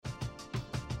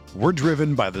We're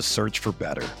driven by the search for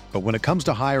better. But when it comes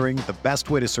to hiring, the best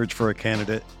way to search for a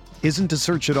candidate isn't to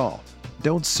search at all.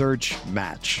 Don't search,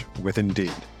 match with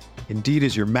Indeed. Indeed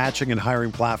is your matching and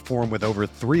hiring platform with over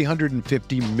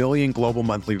 350 million global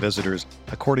monthly visitors,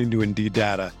 according to Indeed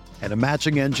data, and a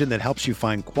matching engine that helps you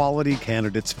find quality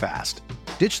candidates fast.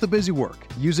 Ditch the busy work.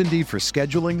 Use Indeed for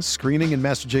scheduling, screening, and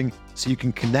messaging so you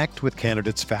can connect with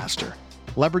candidates faster.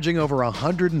 Leveraging over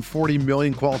 140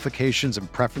 million qualifications and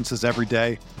preferences every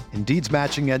day, Indeed's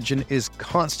matching engine is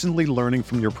constantly learning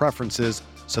from your preferences,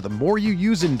 so the more you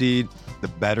use Indeed, the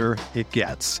better it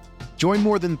gets. Join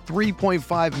more than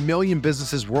 3.5 million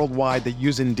businesses worldwide that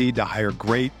use Indeed to hire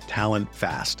great talent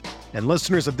fast. And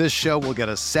listeners of this show will get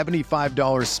a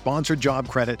 $75 sponsored job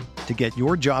credit to get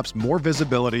your jobs more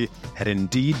visibility at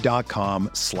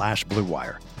Indeed.com/Blue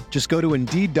Wire. Just go to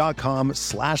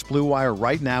Indeed.com/Blue Wire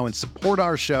right now and support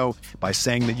our show by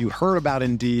saying that you heard about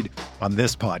Indeed on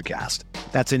this podcast.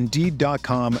 That's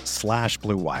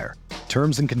Indeed.com/Blue Wire.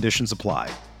 Terms and conditions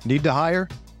apply. Need to hire?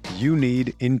 You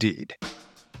need Indeed.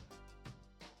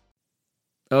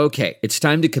 Okay, it's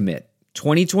time to commit.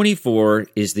 2024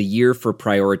 is the year for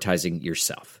prioritizing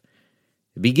yourself.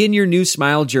 Begin your new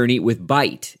smile journey with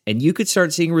Byte, and you could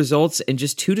start seeing results in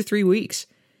just 2 to 3 weeks.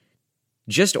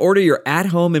 Just order your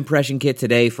at-home impression kit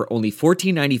today for only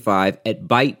 $14.95 at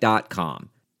Byte.com.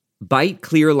 Byte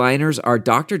clear liners are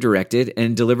doctor-directed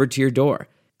and delivered to your door.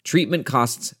 Treatment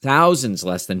costs thousands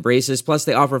less than braces, plus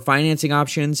they offer financing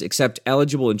options, accept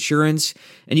eligible insurance,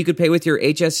 and you could pay with your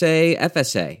HSA,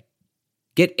 FSA.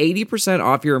 Get 80%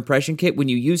 off your impression kit when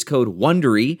you use code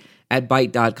WONDERY at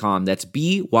Byte.com. That's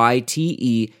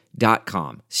BYTE.com.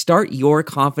 Start your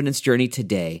confidence journey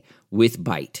today with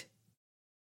Byte.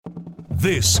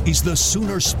 This is the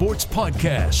Sooner Sports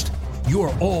Podcast,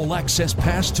 your all-access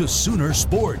pass to Sooner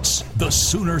Sports. The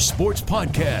Sooner Sports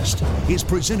Podcast is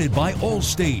presented by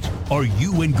Allstate. Are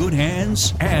you in good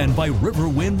hands? And by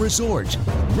Riverwind Resort.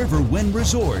 Riverwind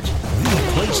Resort,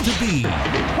 the place to be.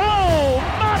 Oh,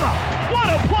 mama! What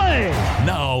a play!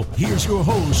 Now, here's your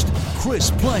host, Chris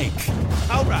Plank.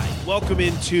 All right, welcome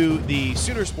into the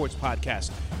Sooner Sports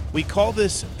Podcast. We call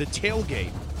this the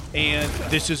Tailgate, and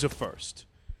this is a first.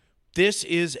 This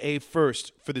is a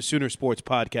first for the Sooner Sports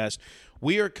Podcast.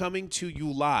 We are coming to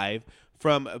you live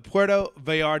from Puerto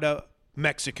Vallarta,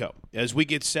 Mexico, as we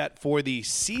get set for the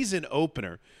season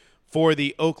opener for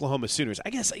the Oklahoma Sooners. I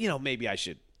guess, maybe I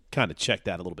should kind of check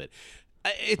that a little bit.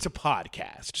 It's a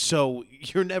podcast, so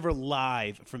you're never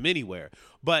live from anywhere.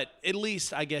 But at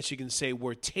least I guess you can say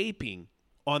we're taping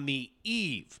on the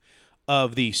eve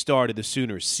of the start of the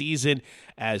Sooners season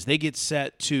as they get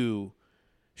set to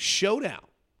showdown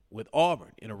with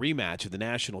Auburn in a rematch of the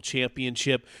national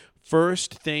championship.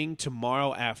 First thing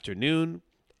tomorrow afternoon,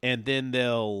 and then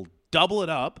they'll double it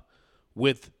up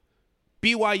with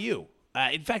BYU.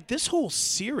 In fact, this whole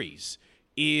series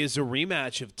is a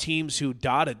rematch of teams who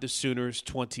dotted the Sooners'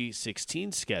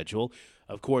 2016 schedule.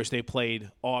 Of course, they played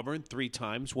Auburn 3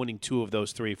 times, winning 2 of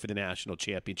those 3 for the national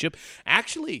championship.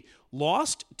 Actually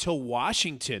lost to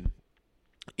Washington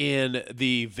in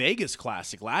the Vegas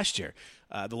Classic last year.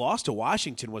 The loss to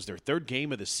Washington was their 3rd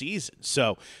game of the season.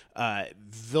 So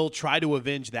they'll try to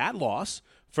avenge that loss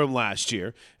from last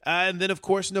year. And then, of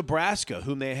course, Nebraska,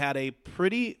 whom they had a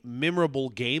pretty memorable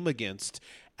game against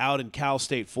out in Cal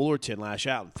State Fullerton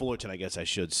out in Fullerton, I guess I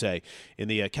should say, in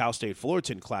the Cal State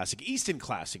Fullerton Classic. Easton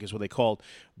Classic is what they called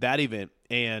that event.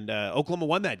 And Oklahoma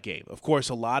won that game. Of course,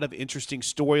 a lot of interesting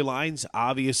storylines.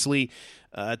 Obviously,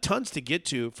 tons to get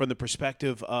to from the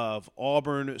perspective of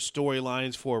Auburn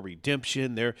storylines for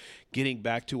redemption. They're getting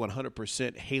back to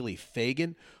 100% Haley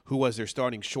Fagan, who was their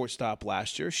starting shortstop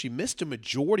last year. She missed a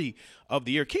majority of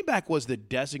the year. Came back, was the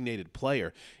designated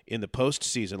player in the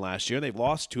postseason last year. They've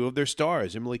lost 2 of their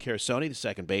stars. Emily Carasoni, the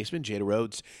second baseman. Jada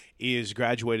Rhodes is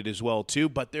graduated as well, too.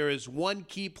 But there is one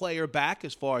key player back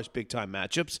as far as big-time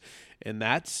matchups, and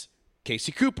that's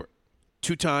Casey Cooper.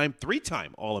 2-time,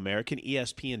 3-time All-American,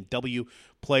 ESPNW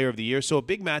Player of the Year. So a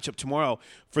big matchup tomorrow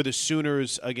for the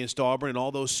Sooners against Auburn, and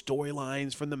all those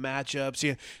storylines from the matchups.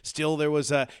 Yeah, still, there was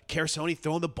Carasoni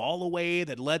throwing the ball away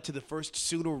that led to the first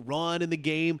Sooner run in the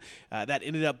game that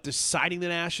ended up deciding the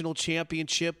national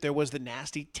championship. There was the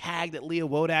nasty tag that Leah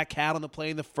Wodak had on the play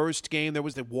in the first game. There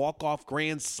was the walk-off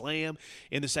grand slam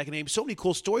in the second game. So many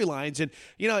cool storylines, and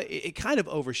it kind of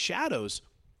overshadows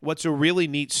what's a really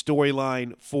neat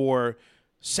storyline for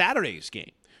Saturday's game,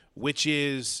 which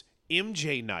is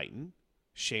MJ Knighton,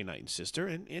 Shay Knighton's sister,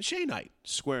 and Shay Knight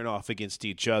squaring off against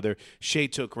each other. Shay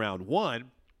took round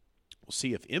 1. We'll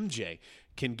see if MJ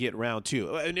can get round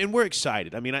 2. And we're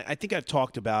excited. I mean, I think I've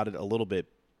talked about it a little bit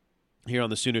here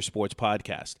on the Sooner Sports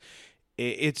Podcast.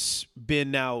 It's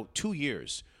been now 2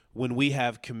 years when we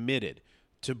have committed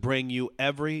to bring you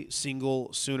every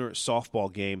single Sooner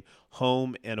softball game,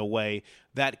 home and away.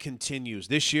 That continues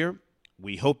this year.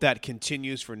 We hope that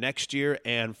continues for next year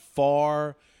and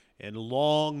far and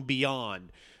long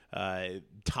beyond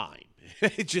time.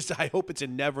 I hope it's a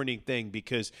never-ending thing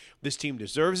because this team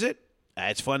deserves it.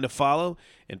 It's fun to follow.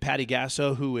 And Patty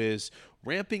Gasso, who is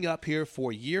ramping up here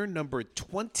for year number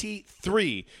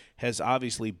 23, has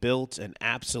obviously built an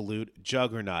absolute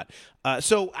juggernaut.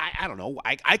 So I don't know.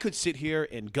 I could sit here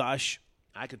and gush.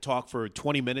 I could talk for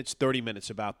 20 minutes, 30 minutes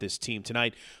about this team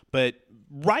tonight. But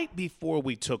right before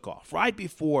we took off, right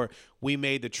before we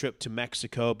made the trip to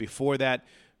Mexico, before that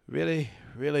really,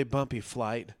 really bumpy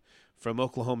flight from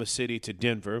Oklahoma City to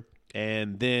Denver,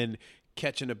 and then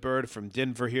catching a bird from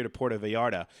Denver here to Puerto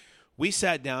Vallarta, we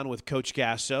sat down with Coach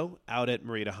Gasso out at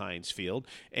Marita Hines Field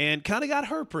and kind of got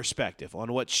her perspective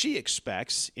on what she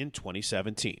expects in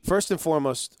 2017. First and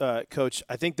foremost, Coach,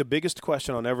 I think the biggest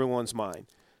question on everyone's mind,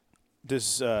 do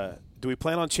we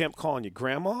plan on Champ calling you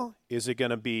Grandma? Is it going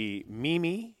to be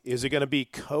Mimi? Is it going to be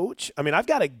Coach? I mean, I've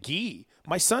got a Guy.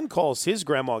 My son calls his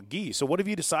grandma Guy. So what have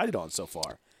you decided on so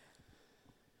far?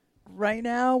 Right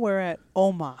now, we're at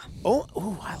Oma.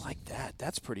 Oh, I like that.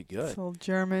 That's pretty good. It's a little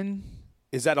German.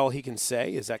 Is that all he can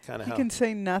say? Is that kind of how? He can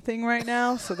say nothing right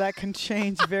now, so that can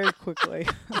change very quickly.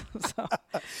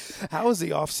 How has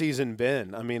the off season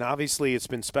been? I mean, obviously it's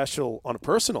been special on a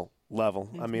personal level.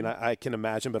 Mm-hmm. I mean, I can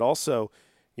imagine, but also,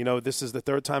 you know, this is the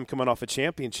third time coming off a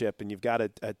championship, and you've got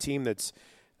a team that's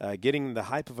getting the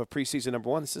hype of a preseason number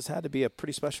one. This has had to be a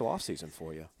pretty special off season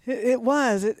for you. It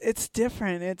was. It's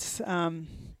different.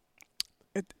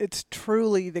 It's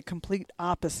truly the complete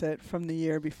opposite from the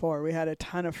year before. We had a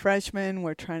ton of freshmen.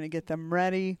 We're trying to get them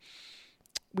ready.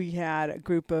 We had a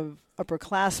group of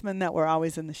upperclassmen that were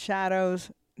always in the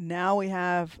shadows. Now we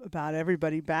have about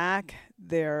everybody back.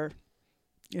 They're,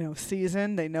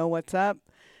 seasoned. They know what's up.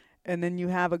 And then you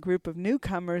have a group of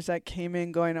newcomers that came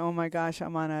in going, oh, my gosh,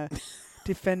 I'm on a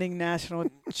defending national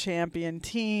champion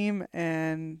team,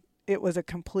 and it was a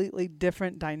completely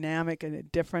different dynamic and a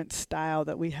different style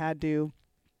that we had to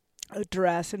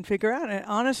address and figure out. And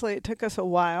honestly, it took us a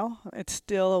while. It's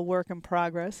still a work in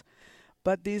progress.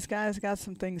 But these guys got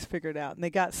some things figured out, and they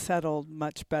got settled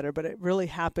much better. But it really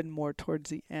happened more towards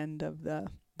the end of the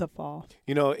fall.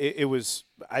 It was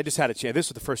 – I just had a chance – this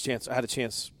was the first chance I had a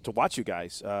chance to watch you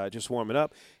guys just warming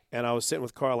up. And I was sitting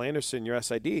with Carl Anderson, your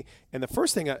SID. And the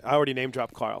first thing – I already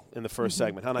name-dropped Carl in the first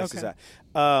segment. How nice is that?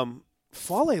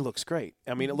 Fale looks great.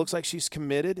 I mean, it looks like she's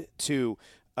committed to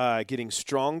getting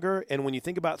stronger. And when you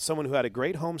think about someone who had a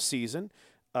great home season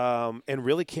and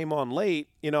really came on late,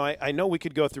 I know we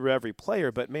could go through every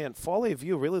player, but, man, Fale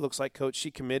View really looks like, Coach, she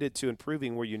committed to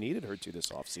improving where you needed her to this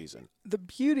offseason. The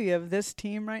beauty of this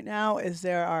team right now is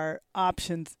there are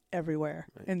options everywhere.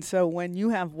 Right. And so when you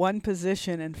have one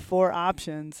position and four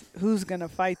options, who's going to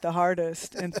fight the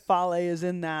hardest? And Fale is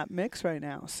in that mix right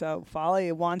now. So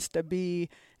Fale wants to be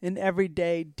an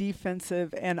everyday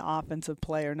defensive and offensive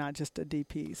player, not just a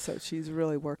DP. So she's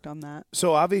really worked on that.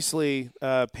 So obviously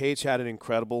Paige had an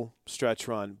incredible stretch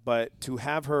run, but to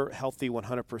have her healthy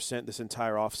 100% this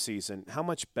entire offseason, how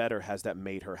much better has that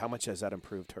made her? How much has that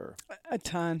improved her? A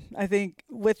ton. I think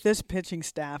with this pitching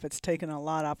staff, it's taken a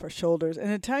lot off her shoulders. And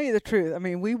to tell you the truth, I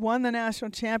mean, we won the national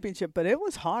championship, but it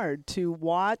was hard to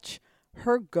watch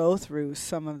her go through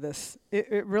some of this.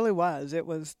 It really was. It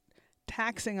was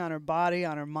taxing on her body,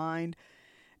 on her mind.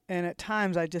 And at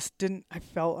times I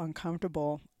felt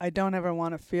uncomfortable. I don't ever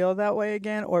want to feel that way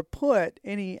again or put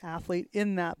any athlete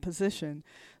in that position.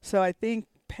 So I think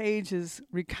Paige has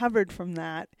recovered from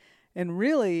that and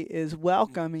really is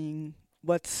welcoming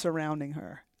what's surrounding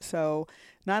her. So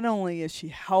not only is she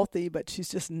healthy, but she's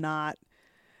just not.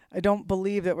 I don't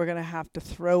believe that we're going to have to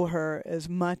throw her as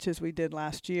much as we did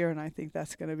last year, and I think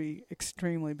that's going to be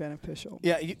extremely beneficial.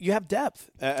 Yeah, you have depth,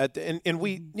 and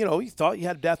we, you thought you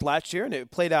had depth last year, and it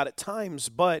played out at times.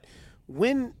 But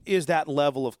when is that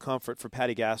level of comfort for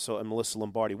Patty Gasso and Melissa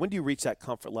Lombardi? When do you reach that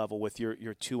comfort level with your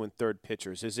 2 and 3rd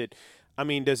pitchers? Does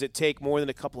it take more than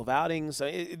a couple of outings?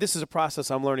 This is a process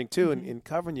I'm learning, too, in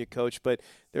covering you, Coach, but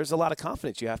there's a lot of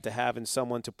confidence you have to have in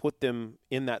someone to put them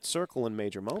in that circle in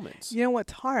major moments. You know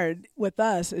what's hard with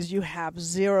us is you have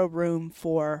zero room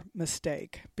for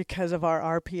mistake because of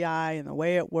our RPI and the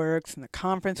way it works and the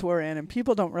conference we're in, and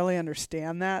people don't really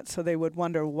understand that, so they would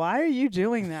wonder, why are you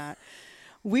doing that?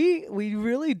 We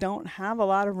really don't have a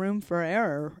lot of room for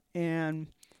error, and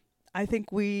I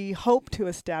think we hope to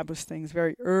establish things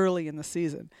very early in the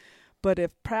season. But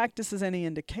if practice is any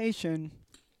indication,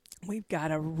 We've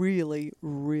got a really,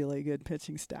 really good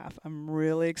pitching staff. I'm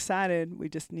really excited. We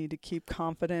just need to keep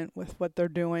confident with what they're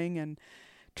doing and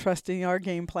trusting our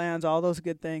game plans, all those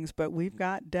good things. But we've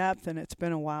got depth, and it's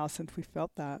been a while since we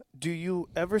felt that. Do you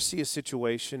ever see a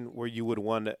situation where you would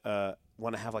want to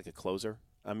have like a closer?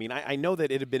 I mean, I know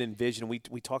that it had been envisioned.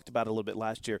 We talked about it a little bit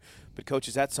last year. But, Coach,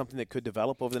 is that something that could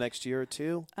develop over the next year or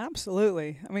two?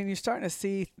 Absolutely. I mean, you're starting to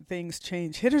see things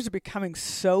change. Hitters are becoming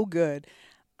so good.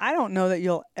 I don't know that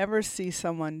you'll ever see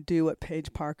someone do what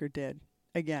Paige Parker did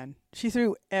again. She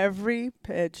threw every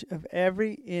pitch of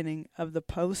every inning of the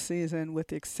postseason with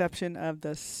the exception of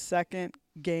the second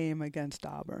game against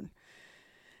Auburn.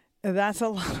 That's a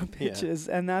lot of pitches,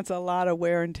 and that's a lot of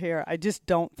wear and tear. I just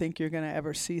don't think you're going to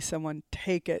ever see someone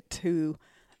take it to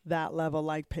that level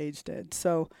like Paige did.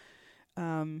 So,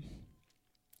 it's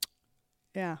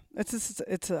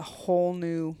a whole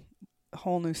new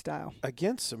style.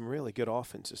 Against some really good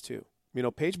offenses, too. You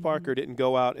know, Paige Parker didn't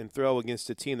go out and throw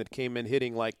against a team that came in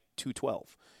hitting like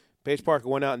 212. Paige Parker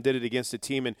went out and did it against a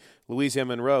team in Louisiana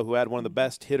Monroe who had one of the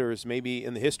best hitters maybe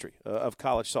in the history of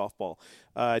college softball.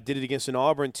 Did it against an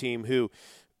Auburn team who,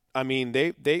 I mean,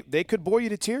 they could bore you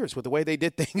to tears with the way they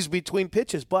did things between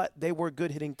pitches, but they were a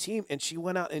good hitting team, and she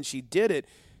went out and she did it.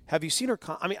 Have you seen her?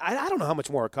 I mean, I don't know how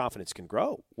much more her confidence can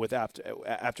grow with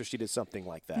after she did something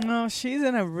like that. No, she's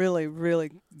in a really, really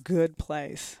good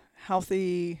place.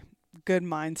 Healthy, good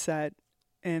mindset.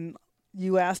 And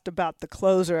you asked about the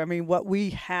closer. I mean, what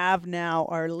we have now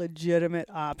are legitimate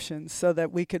options so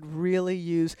that we could really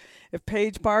use. If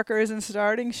Paige Parker isn't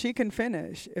starting, she can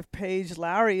finish. If Paige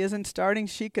Lowry isn't starting,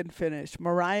 she can finish.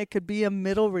 Mariah could be a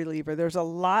middle reliever. There's a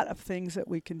lot of things that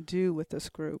we can do with this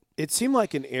group. It seemed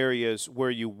like in areas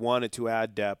where you wanted to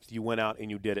add depth, you went out and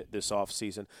you did it this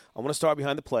offseason. I want to start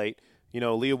behind the plate. You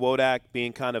know, Leah Wodak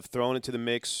being kind of thrown into the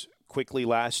mix quickly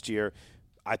last year.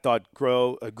 I thought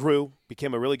grew,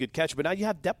 became a really good catcher. But now you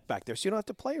have depth back there, so you don't have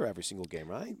to play her every single game,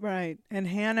 right? Right. And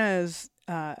Hannah is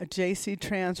a JC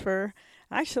transfer,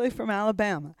 actually from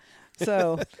Alabama.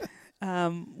 So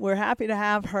we're happy to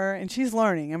have her, and she's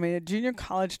learning. I mean, a junior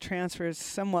college transfer is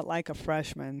somewhat like a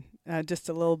freshman, just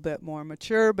a little bit more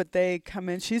mature, but they come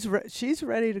in. She's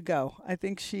ready to go. I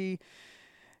think she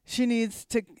needs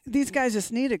to – these guys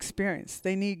just need experience.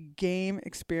 They need game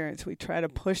experience. We try to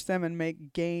push them and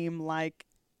make game-like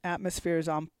atmospheres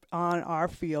on our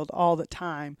field all the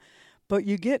time. But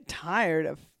you get tired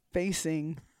of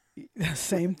facing the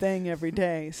same thing every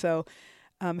day. So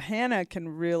Hannah can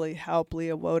really help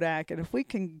Leah Wodak. And if we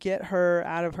can get her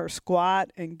out of her squat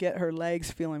and get her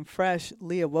legs feeling fresh,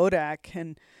 Leah Wodak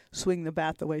can swing the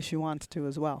bat the way she wants to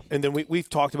as well. And then we've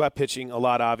talked about pitching a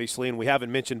lot, obviously, and we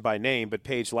haven't mentioned by name, but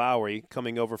Paige Lowry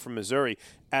coming over from Missouri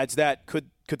adds that.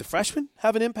 Could the freshman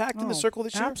have an impact in the circle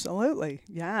this year? Absolutely,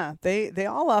 yeah. They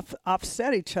all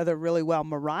offset each other really well.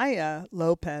 Mariah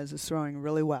Lopez is throwing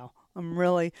really well. I'm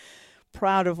really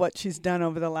proud of what she's done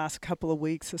over the last couple of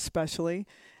weeks especially.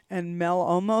 And Mel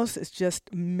Omos is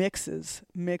just mixes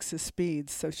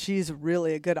speeds. So she's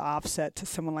really a good offset to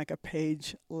someone like a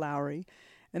Paige Lowry.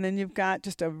 And then you've got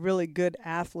just a really good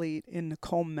athlete in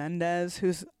Nicole Mendez,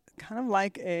 who's kind of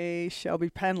like a Shelby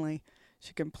Penley.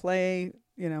 She can play,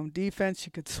 defense. She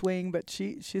could swing, but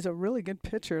she's a really good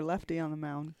pitcher, lefty on the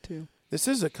mound too. This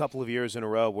is a couple of years in a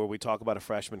row where we talk about a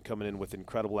freshman coming in with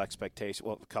incredible expectations.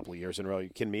 Well, a couple of years in a row. You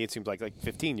kidding me? It seems like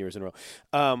 15 years in a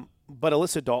row. But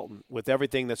Alyssa Dalton, with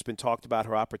everything that's been talked about,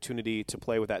 her opportunity to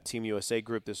play with that Team USA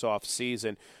group this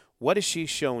offseason, what has she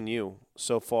shown you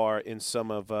so far in some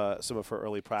of her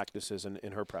early practices and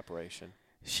in her preparation?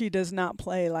 She does not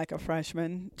play like a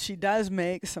freshman. She does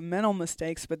make some mental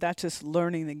mistakes, but that's just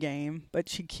learning the game. But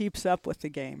she keeps up with the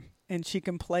game, and she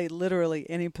can play literally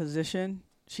any position.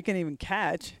 She can even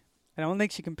catch. I don't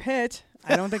think she can pitch.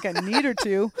 I don't think I need her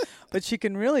to, but she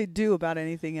can really do about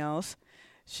anything else.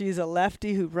 She's a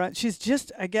lefty who runs. She's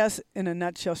just, I guess, in a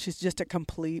nutshell, she's just a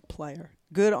complete player.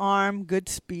 Good arm, good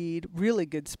speed, really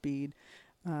good speed,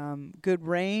 good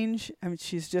range. I mean,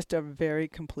 she's just a very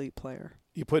complete player.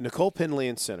 You put Nicole Penley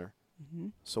in center. Mm-hmm.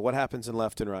 So what happens in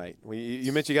left and right?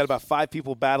 You mentioned you got about 5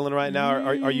 people battling right now.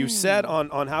 Are you set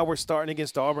on how we're starting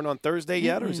against Auburn on Thursday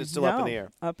yet, or is it still up in the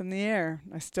air? Up in the air.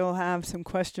 I still have some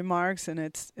question marks, and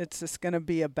it's just going to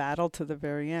be a battle to the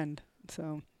very end.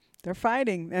 So they're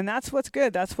fighting, and that's what's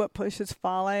good. That's what pushes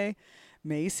Fale.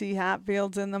 Macy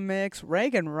Hatfield's in the mix.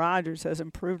 Reagan Rogers has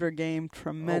improved her game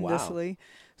tremendously.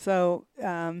 Oh,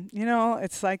 wow. So,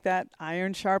 it's like that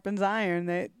iron sharpens iron.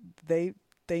 They're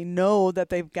they know that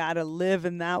they've got to live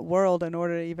in that world in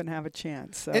order to even have a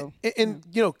chance. So, and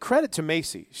credit to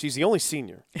Macy. She's the only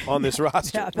senior on this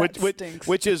roster, stinks.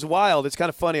 which is wild. It's kind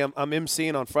of funny. I'm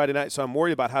emceeing on Friday night, so I'm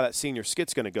worried about how that senior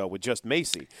skit's going to go with just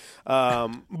Macy.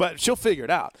 But she'll figure it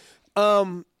out.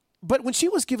 But when she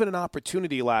was given an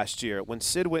opportunity last year, when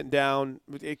Sid went down,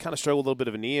 it kind of struggled with a little bit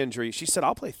of a knee injury. She said,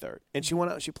 I'll play third. And she went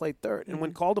out and she played third. And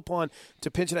when called upon to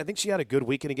pinch it, I think she had a good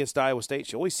weekend against Iowa State.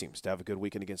 She always seems to have a good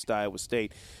weekend against Iowa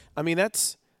State. I mean,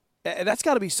 that's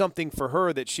got to be something for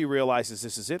her that she realizes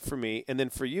this is it for me. And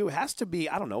then for you, it has to be,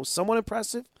 I don't know, somewhat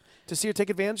impressive to see her take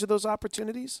advantage of those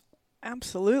opportunities.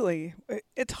 Absolutely.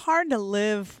 It's hard to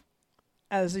live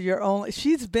as your only.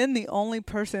 She's been the only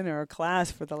person in her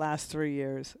class for the last 3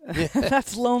 years.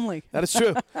 That's lonely. That is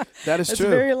true. That is true. It's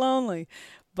very lonely.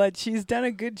 But she's done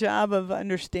a good job of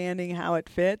understanding how it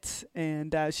fits,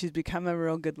 and she's become a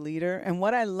real good leader. And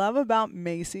what I love about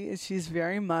Macy is she's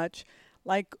very much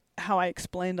like how I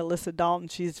explained to Alyssa Dalton.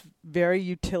 She's very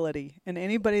utility, and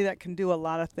anybody that can do a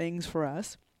lot of things for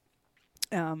us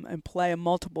and play in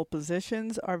multiple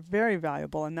positions are very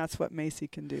valuable, and that's what Macy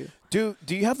can do. Do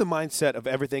you have the mindset of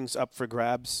everything's up for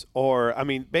grabs? Or, I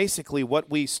mean, basically what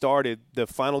we started, the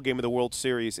final game of the World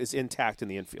Series, is intact in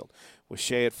the infield, with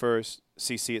Shea at first,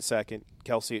 CC at second,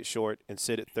 Kelsey at short, and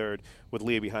Sid at third, with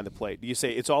Leah behind the plate. Do you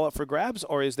say it's all up for grabs,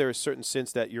 or is there a certain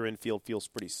sense that your infield feels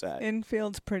pretty set?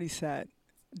 Infield's pretty set.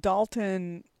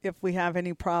 Dalton, if we have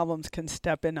any problems, can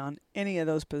step in on any of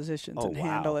those positions and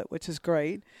handle it, which is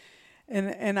great.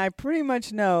 And I pretty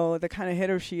much know the kind of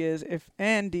hitter she is,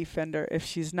 and defender. If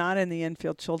she's not in the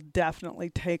infield, she'll definitely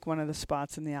take one of the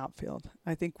spots in the outfield.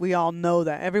 I think we all know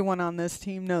that. Everyone on this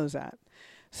team knows that.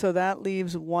 So that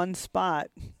leaves one spot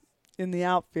in the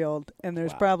outfield, and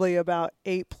there's probably about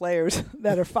 8 players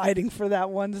that are fighting for that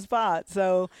one spot.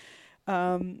 So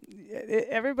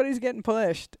everybody's getting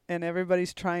pushed, and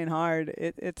everybody's trying hard.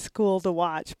 It's cool to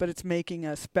watch, but it's making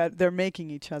us better. They're making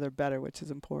each other better, which is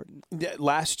important.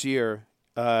 Last year,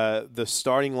 the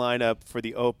starting lineup for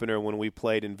the opener when we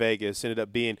played in Vegas ended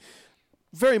up being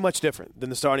very much different than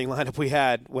the starting lineup we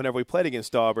had whenever we played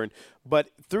against Auburn. But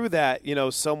through that,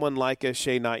 someone like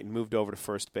Shea Knighton moved over to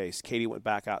first base. Katie went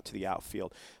back out to the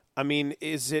outfield. I mean,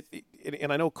 is it –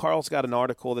 and I know Carl's got an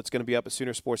article that's going to be up at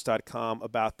Soonersports.com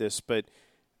about this, but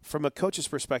from a coach's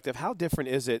perspective, how different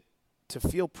is it to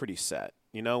feel pretty set,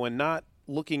 and not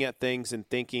looking at things and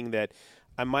thinking that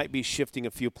I might be shifting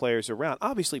a few players around?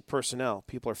 Obviously, personnel,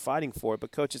 people are fighting for it,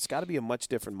 but, Coach, it's got to be a much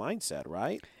different mindset,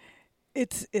 right?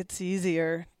 It's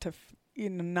easier to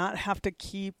not have to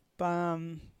keep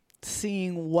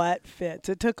seeing what fits.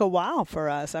 It took a while for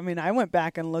us. I mean, I went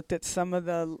back and looked at some of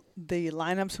the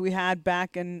lineups we had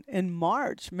back in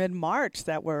March, mid-March,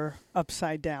 that were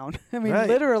upside down. I mean,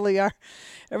 literally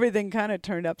everything kind of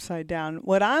turned upside down.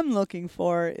 What I'm looking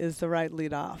for is the right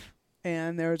leadoff,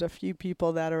 and there's a few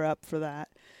people that are up for that.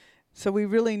 So we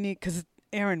really need, because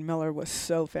Erin Miller was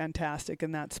so fantastic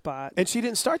in that spot. And she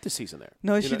didn't start the season there.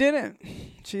 No, she didn't.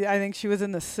 I think she was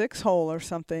in the 6th hole or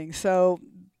something. So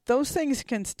those things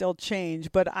can still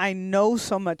change, but I know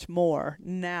so much more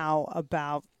now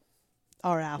about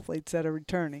our athletes that are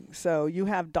returning. So you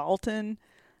have Dalton,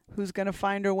 who's going to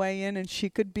find her way in, and she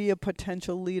could be a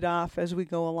potential leadoff as we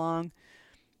go along.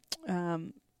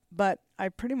 But I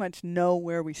pretty much know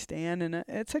where we stand, and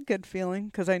it's a good feeling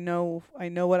because I know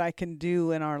what I can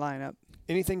do in our lineup.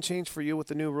 Anything change for you with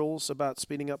the new rules about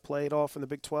speeding up play at all from the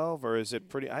Big 12, or is it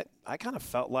pretty? I kind of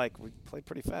felt like we played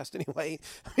pretty fast anyway.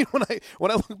 I mean,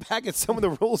 when I look back at some of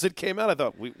the rules that came out, I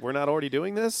thought we're not already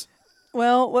doing this.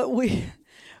 Well, what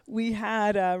we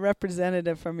had a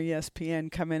representative from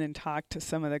ESPN come in and talk to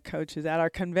some of the coaches at our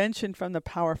convention from the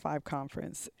Power 5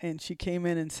 conference, and she came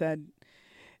in and said,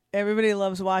 "Everybody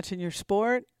loves watching your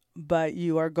sport, but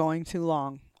you are going too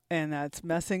long. And that's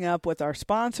messing up with our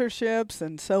sponsorships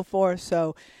and so forth.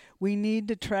 So we need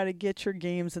to try to get your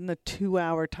games in the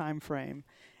 2-hour time frame."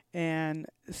 And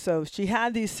so she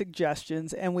had these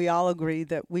suggestions, and we all agreed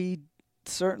that we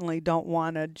certainly don't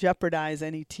want to jeopardize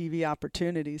any TV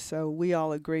opportunities. So we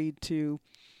all agreed to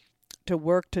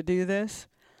work to do this.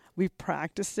 We've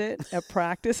practiced it at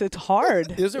practice. It's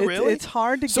hard. Is it really? It's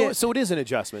hard to get. So it is an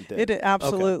adjustment then? It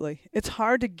absolutely. Okay. It's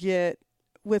hard to get.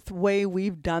 With the way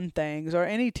we've done things, or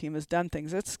any team has done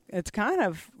things, it's kind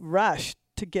of rushed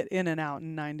to get in and out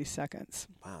in 90 seconds.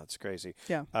 Wow, that's crazy.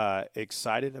 Yeah.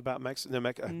 Excited about New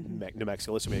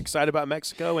Mexico. Listen to me. Excited about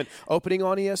Mexico and opening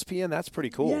on ESPN. That's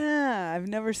pretty cool. Yeah, I've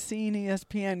never seen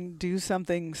ESPN do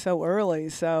something so early.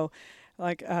 So,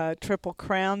 like Triple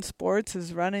Crown Sports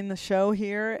is running the show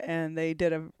here, and they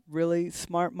did a really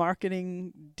smart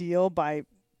marketing deal by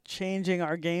changing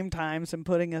our game times and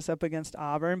putting us up against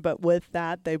Auburn. But with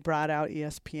that, they brought out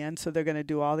ESPN, so they're going to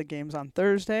do all the games on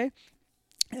Thursday.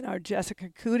 And our Jessica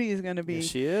Cootie is going to be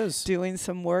doing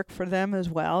some work for them as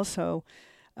well. So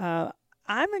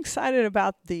I'm excited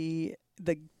about the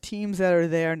teams that are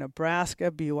there: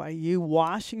 Nebraska, BYU,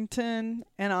 Washington,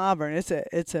 and Auburn.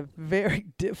 It's a very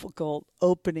difficult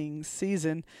opening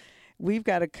season. We've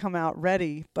got to come out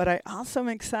ready. But I also am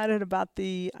excited about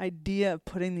the idea of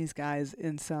putting these guys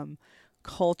in some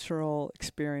cultural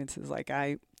experiences. Like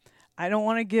I don't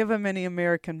want to give them any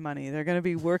American money. They're going to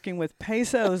be working with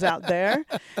pesos out there.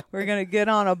 We're going to get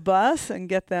on a bus and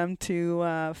get them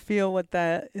to feel what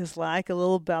that is like, a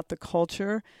little about the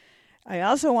culture. I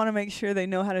also want to make sure they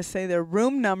know how to say their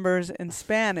room numbers in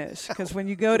Spanish, because when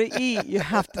you go to eat, you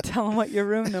have to tell them what your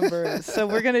room number is. So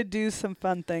we're going to do some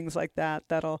fun things like that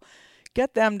that'll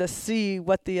get them to see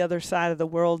what the other side of the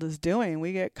world is doing.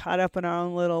 We get caught up in our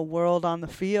own little world on the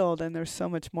field, and there's so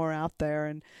much more out there.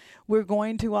 And we're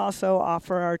going to also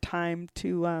offer our time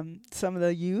to some of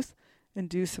the youth and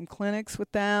do some clinics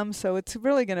with them. So it's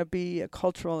really going to be a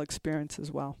cultural experience as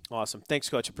well. Awesome. Thanks,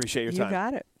 Coach. Appreciate your time. You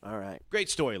got it. All right. Great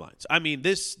storylines. I mean,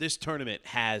 this tournament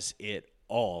has it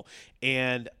all.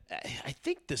 And I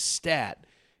think the stat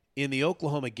in the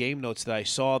Oklahoma game notes that I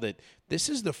saw, that this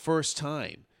is the first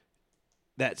time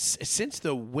that since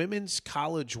the Women's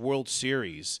College World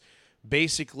Series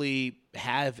basically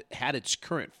have had its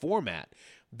current format,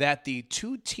 that the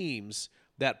two teams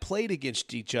that played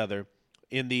against each other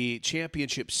in the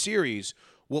championship series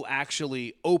will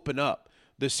actually open up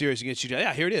the series against each other.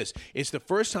 Yeah, here it is. It's the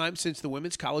first time since the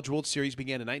Women's College World Series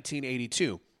began in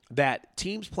 1982 that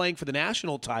teams playing for the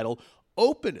national title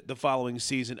open the following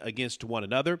season against one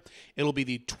another. It'll be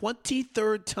the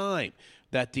 23rd time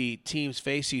that the teams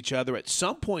face each other at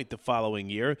some point the following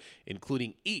year,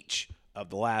 including each of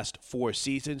the last 4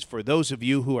 seasons. For those of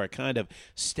you who are kind of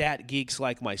stat geeks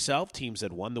like myself, teams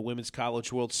that won the Women's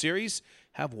College World Series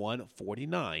have won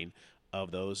 49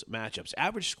 of those matchups.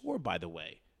 Average score, by the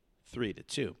way,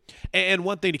 3-2. And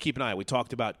one thing to keep an eye on, we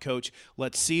talked about, Coach,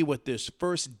 let's see what this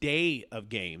first day of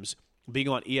games being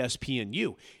on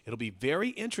ESPNU. It'll be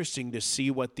very interesting to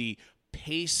see what the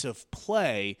pace of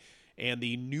play and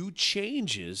the new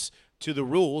changes to the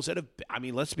rules that have, I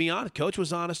mean, let's be honest, Coach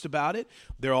was honest about it.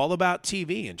 They're all about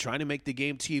TV and trying to make the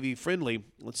game TV friendly.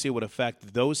 Let's see what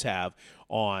effect those have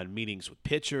on meetings with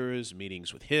pitchers,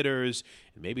 meetings with hitters,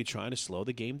 and maybe trying to slow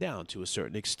the game down to a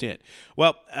certain extent.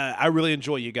 Well, I really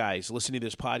enjoy you guys listening to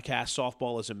this podcast.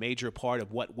 Softball is a major part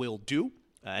of what we'll do.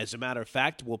 As a matter of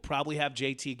fact, we'll probably have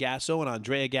JT Gasso and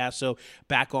Andrea Gasso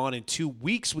back on in 2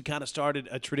 weeks. We kind of started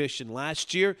a tradition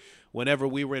last year whenever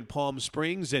we were in Palm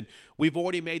Springs, and we've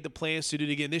already made the plans to do it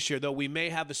again this year, though we may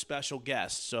have a special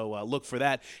guest, so look for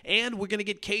that. And we're going to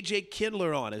get KJ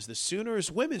Kindler on as the Sooners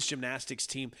women's gymnastics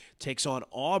team takes on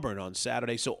Auburn on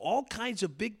Saturday. So all kinds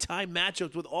of big-time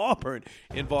matchups with Auburn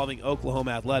involving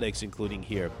Oklahoma athletics, including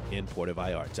here in Puerto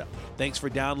Vallarta. Thanks for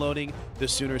downloading the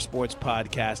Sooner Sports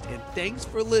Podcast, and thanks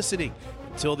for listening.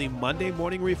 Until the Monday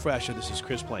morning refresher, this is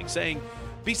Chris Plank saying,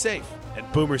 be safe and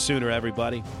Boomer Sooner,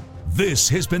 everybody. This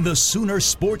has been the Sooner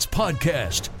Sports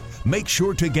Podcast. Make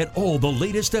sure to get all the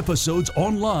latest episodes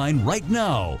online right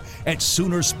now at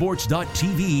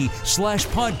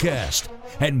Soonersports.tv/podcast.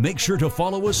 And make sure to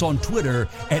follow us on Twitter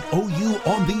at OU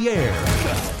on the Air.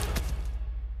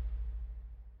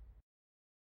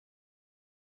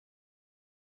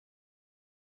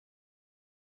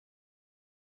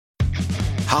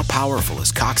 How powerful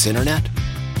is Cox Internet?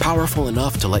 Powerful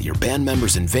enough to let your band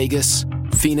members in Vegas,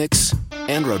 Phoenix,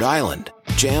 and Rhode Island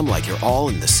jam like you're all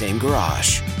in the same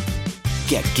garage.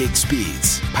 Get gig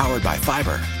speeds powered by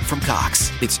fiber from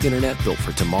Cox. It's internet built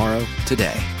for tomorrow,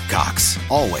 today. Cox,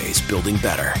 always building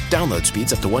better. Download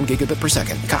speeds up to 1 gigabit per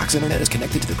second. Cox Internet is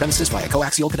connected to the premises via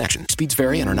coaxial connection. Speeds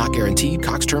vary and are not guaranteed.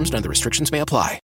 Cox terms and other restrictions may apply.